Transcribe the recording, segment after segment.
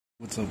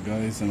What's up,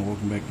 guys, and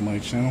welcome back to my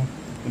channel.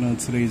 And on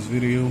today's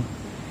video,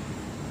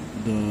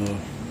 the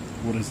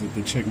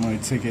Check My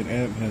Ticket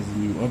app has a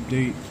new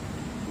update,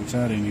 which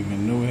I didn't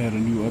even know had a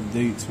new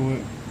update to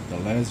it. The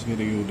last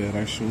video that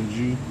I showed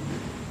you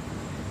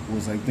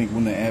was, I think,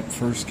 when the app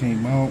first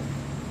came out,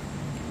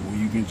 where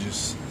you can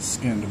just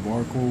scan the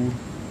barcode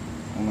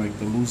on like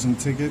the losing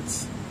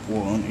tickets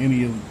or on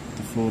any of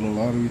the Florida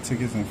lottery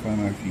tickets and find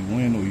out if you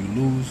win or you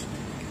lose.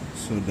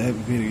 So that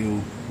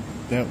video,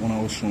 that one,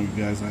 I was showing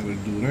you guys how to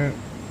do that.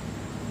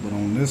 But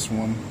on this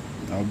one,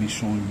 I'll be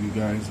showing you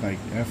guys, like,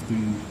 after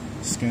you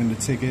scan the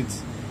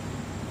tickets,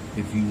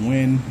 if you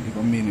win,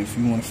 if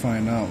you want to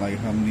find out like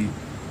how many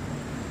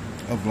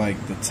of like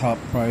the top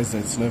prize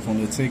that's left on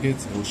the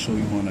tickets, it'll show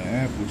you on the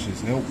app, which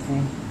is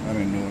helpful. I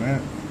didn't know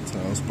that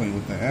until I was playing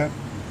with the app.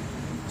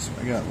 So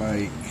I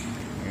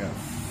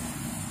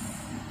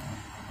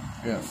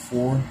got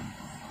 4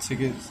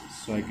 tickets,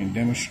 so I can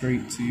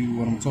demonstrate to you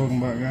what I'm talking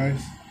about,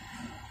 guys.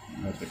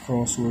 Got the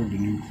crossword, the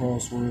new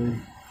crossword.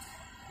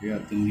 We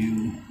got the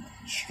new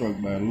Struck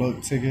by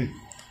Luck ticket.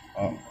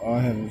 I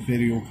have a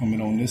video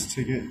coming on this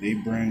ticket. They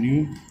brand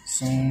new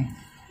soon.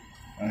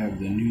 I have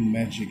the new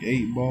Magic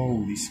 8 Ball.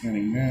 We'll be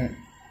scanning that.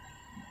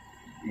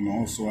 And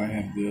also I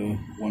have the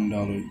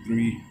 $1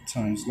 3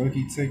 times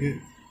lucky ticket.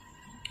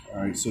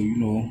 Alright, so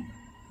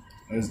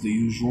as the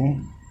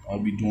usual, I'll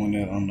be doing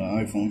that on the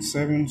iPhone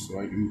 7, so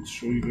I can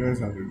show you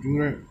guys how to do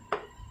that.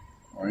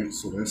 Alright,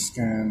 so let's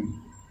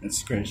scan and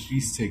scratch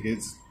these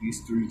tickets, these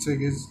 3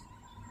 tickets,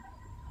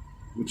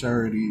 which I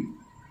already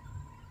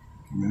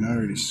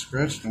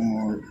scratched them,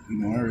 or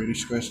I already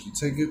scratched the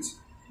tickets.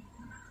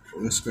 So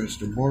let's scratch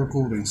the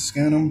barcode and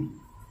scan them.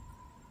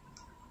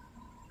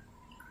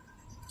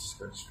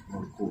 Scratch the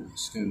barcode and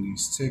scan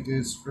these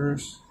tickets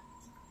first.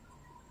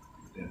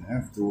 Then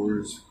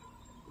afterwards,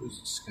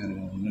 let's scan it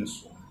on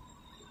this one.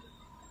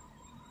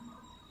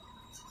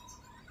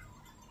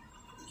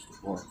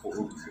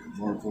 The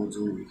barcode's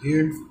over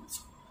here.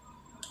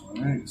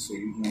 Alright, so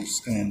you're going to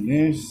scan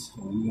this,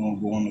 and we're going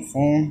to go on the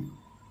phone,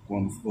 go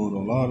on the Florida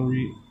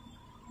Lottery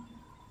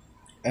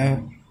app,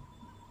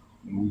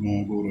 and we're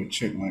going to go to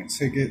Check My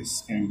Ticket,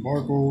 scan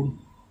barcode.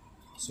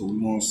 So we're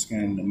going to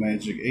scan the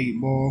Magic 8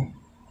 Ball.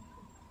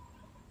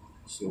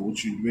 So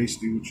what you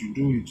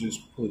do, you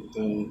just put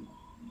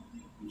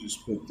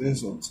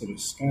this up to the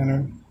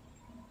scanner.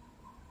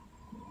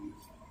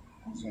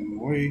 It's in the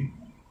way.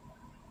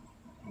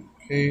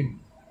 Okay.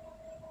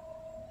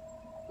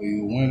 For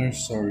your winner,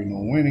 sorry, no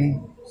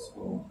winning.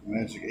 So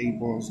Magic 8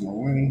 Balls, no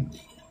winning.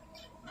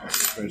 Let's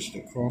scratch the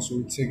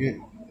crossword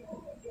ticket.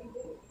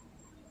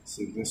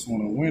 So this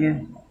one a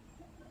winner.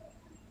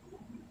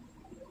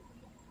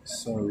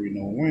 Sorry,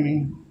 no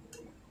winning.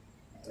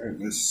 Alright,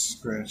 let's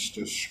scratch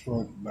the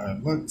Struck by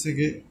Luck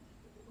ticket.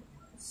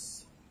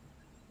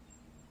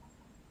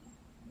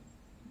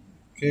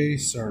 Okay,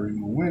 sorry,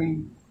 no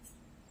winning.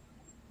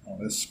 Now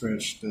let's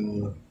scratch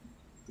the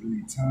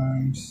 3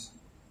 times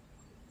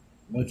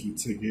lucky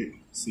ticket.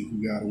 See if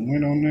we got a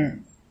win on that.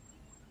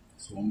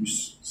 So let me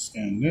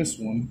scan this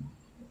one.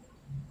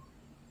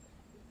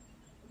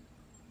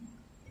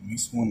 And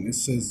this one, it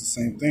says the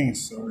same thing.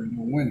 Sorry,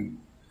 no winning.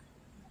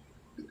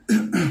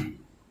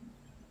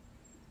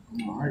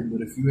 Alright,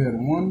 but if you had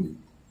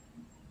won,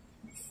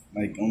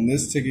 like on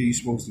this ticket, you're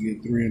supposed to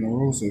get 3 in a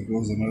row. So if it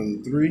was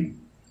another 3,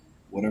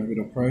 whatever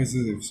the price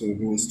is, if it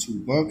was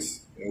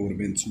 $2, it would have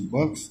been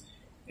 $2.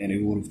 And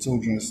it would have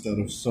told you, instead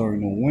of sorry,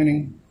 no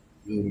winning,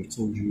 it would have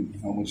told you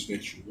how much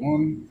that you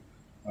won.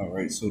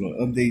 Alright, so the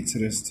update to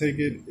this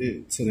ticket,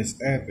 to this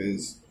app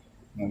is,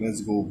 now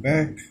let's go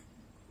back.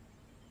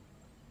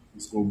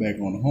 Let's go back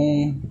on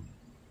home.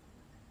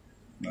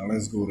 Now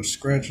let's go to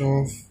scratch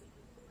off.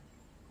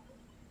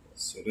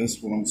 So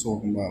that's what I'm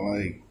talking about.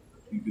 Like,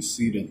 you can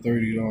see the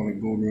 $30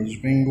 Gold Rush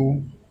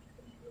Bingo.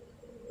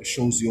 It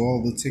shows you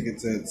all the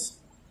tickets that's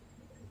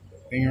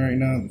thing right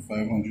now, the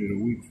 500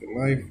 a week for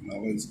life. Now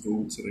let's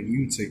go to the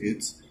new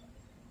tickets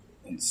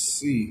and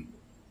see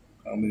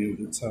how many of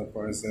the top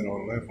prize that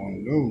are left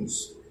on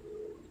those.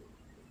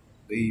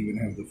 They even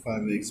have the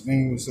 5X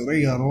Bingo, so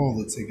they got all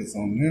the tickets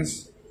on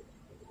this.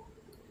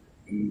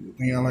 And the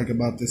thing I like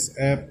about this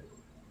app,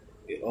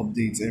 it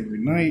updates every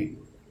night.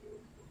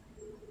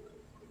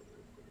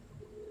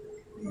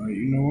 Alright,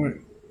 you know what?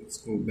 Let's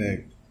go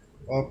back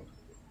up.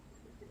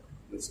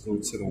 Let's go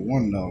to the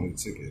 $1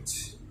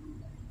 tickets.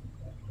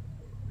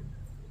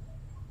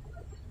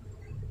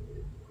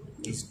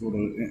 Let's go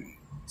to,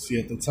 see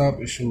at the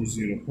top, it shows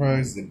you the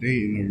price, the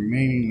date, and the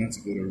remaining. Let's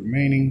go to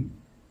remaining.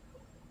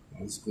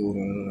 Let's go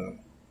to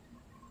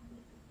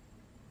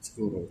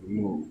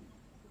load.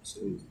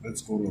 So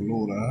let's go to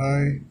load a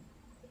high.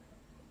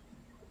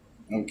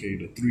 Okay,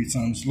 the 3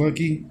 times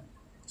lucky.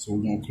 So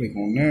we're gonna click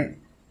on that.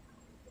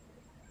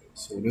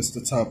 So this is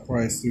the top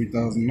price,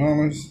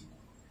 $3,000.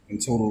 In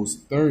total is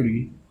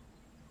 30.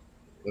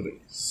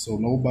 So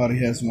nobody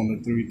has won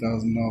the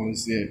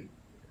 $3,000 yet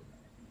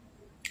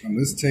on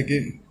this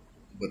ticket,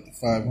 but the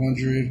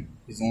 500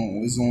 is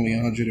only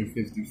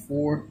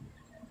 154,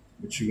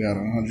 but you got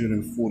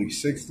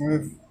 146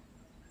 left.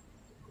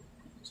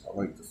 So I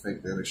like the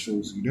fact that it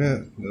shows you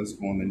that. Let's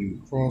go on the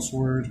new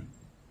crossword.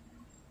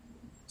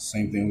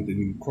 Same thing with the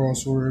new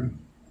crossword.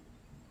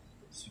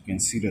 So you can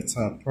see the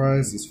top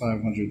prize is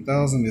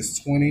 500,000. It's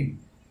 20,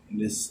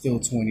 and there's still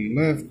 20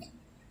 left.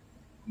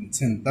 And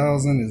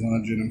 10,000 is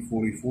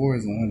 144.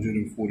 Is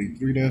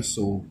 143 there.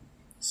 So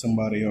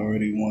somebody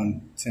already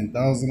won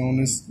 10,000 on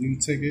this new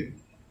ticket,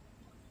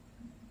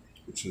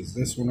 which is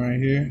this one right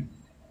here.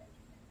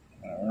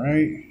 All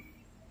right.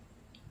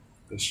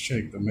 Let's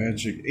check the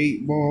Magic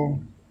 8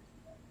 Ball.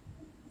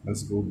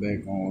 Let's go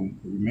back on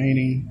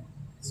remaining.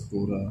 Let's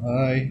go to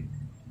high.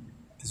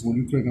 Because when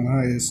you click on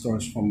high, it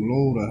starts from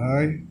low to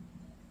high.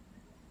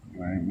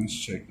 All right, let's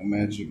check the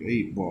Magic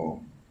 8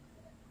 Ball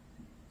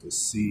to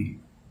see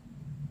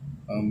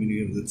how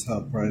many of the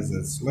top prize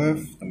that's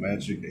left. The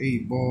Magic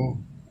 8 Ball.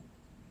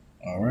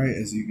 All right,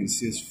 as you can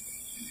see, it's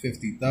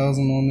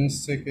 50,000 on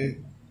this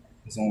ticket.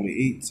 There's only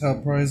 8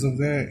 top prize of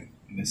that,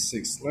 and there's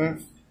 6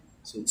 left.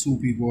 So 2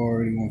 people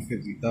already won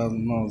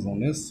 $50,000 on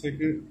this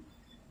ticket.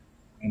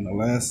 And the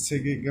last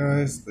ticket,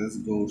 guys, let's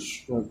go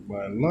Struck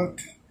by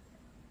Luck.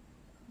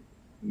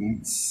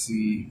 Let's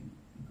see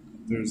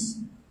if there's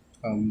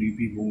how many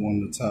people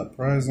won the top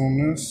prize on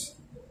this.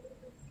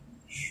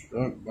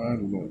 Struck by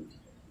Luck.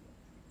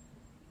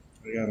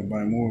 I gotta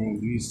buy more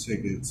of these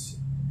tickets.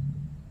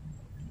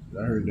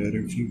 I heard that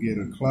if you get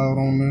a cloud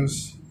on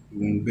this, you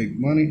win big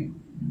money.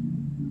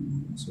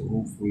 So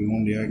hopefully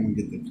one day I can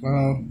get the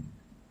cloud.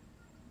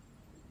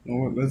 You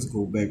know what? Let's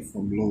go back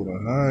from low to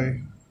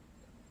high.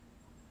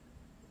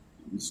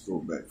 Let's go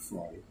back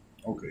from,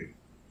 okay.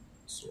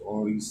 So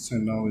all these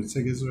 $10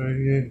 tickets right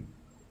here.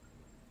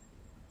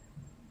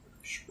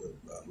 Struck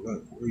by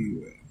Luck, where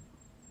you at?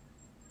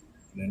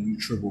 And then you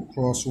triple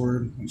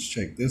crossword. Let's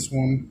check this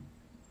one.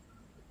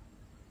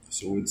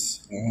 So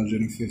it's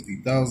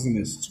 150,000.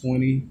 It's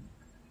 20,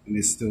 and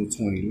it's still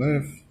 20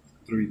 left.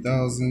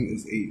 3,000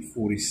 is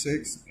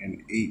 846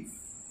 and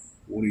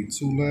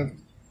 842 left.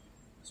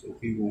 So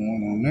people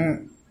won on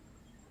that.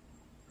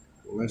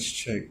 Well, let's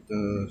check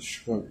the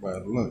Struck by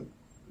Luck.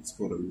 Let's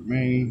go to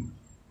remaining.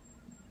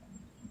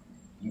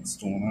 That's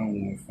the one I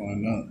want to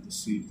find out to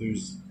see if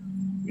there's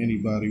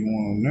anybody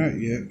won on that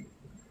yet.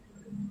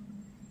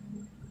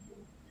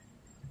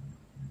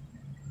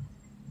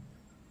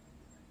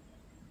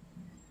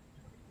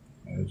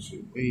 That's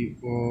an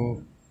 8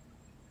 Ball.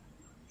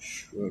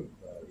 Struck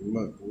by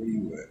Luck, where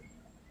you at?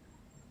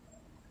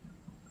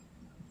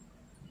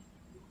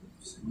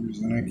 For some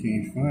reason I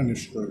can't find the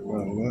Struck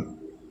by Luck.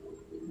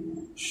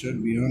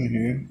 Should be on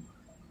here.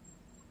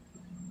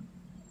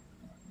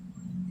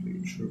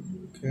 Okay,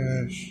 triple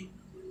cash.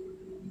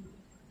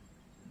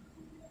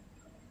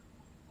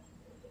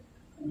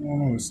 I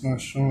don't know, it's not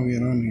showing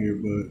it on here,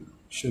 but it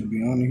should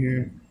be on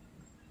here.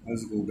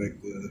 Let's go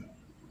back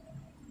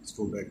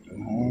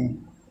to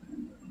home.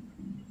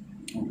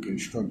 Okay,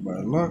 Struck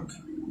by Luck.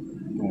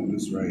 On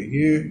this right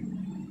here.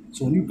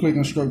 So when you click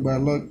on Struck by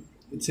Luck,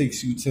 it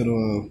takes you to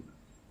the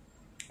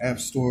App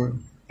Store.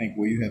 I think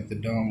where you have to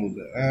download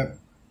the app.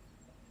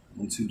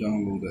 Once you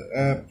download the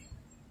app,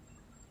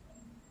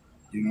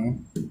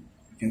 you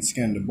can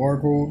scan the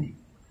barcode.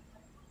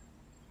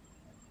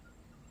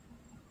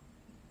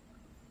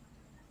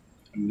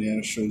 And then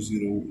it shows you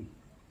the.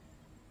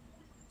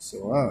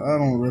 So I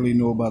don't really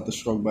know about the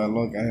Struck by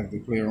Luck. I have to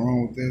play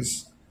around with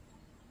this.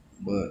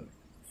 But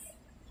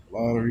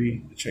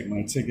lottery, the Check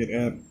My Ticket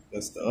app,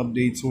 that's the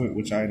update to it,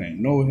 which I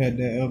didn't know had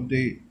that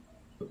update.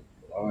 I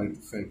like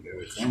the fact that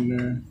it's on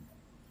there.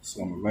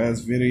 So on the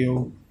last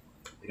video,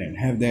 it didn't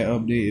have that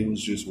update. It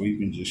was just where you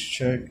can just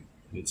check.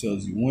 It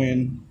tells you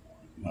when,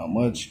 how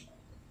much.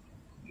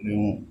 They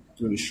won't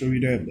really show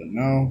you that, but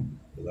now,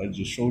 as I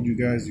just showed you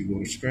guys, you go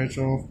to scratch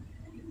off,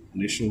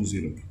 and it shows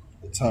you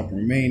the top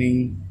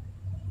remaining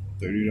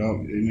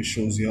 $30, and it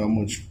shows you how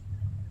much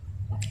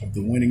of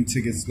the winning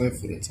tickets left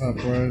for the top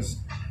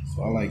prize.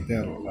 So I like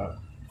that a lot.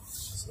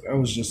 So that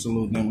was just a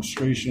little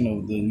demonstration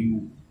of the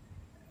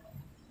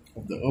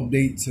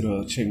update to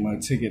the Check My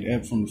Ticket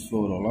app from the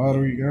Florida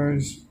Lottery,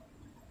 guys.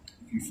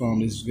 If you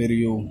found this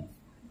video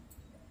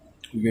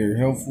very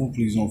helpful,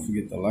 please don't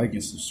forget to like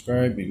and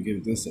subscribe and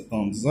give this a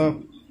thumbs up.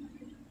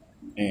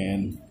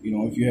 And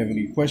if you have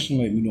any questions,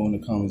 let me know in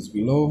the comments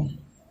below,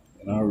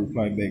 and I'll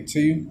reply back to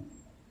you.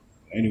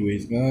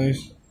 Anyways,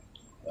 guys,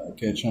 I'll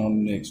catch you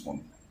on the next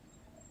one.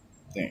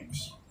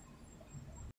 Thanks.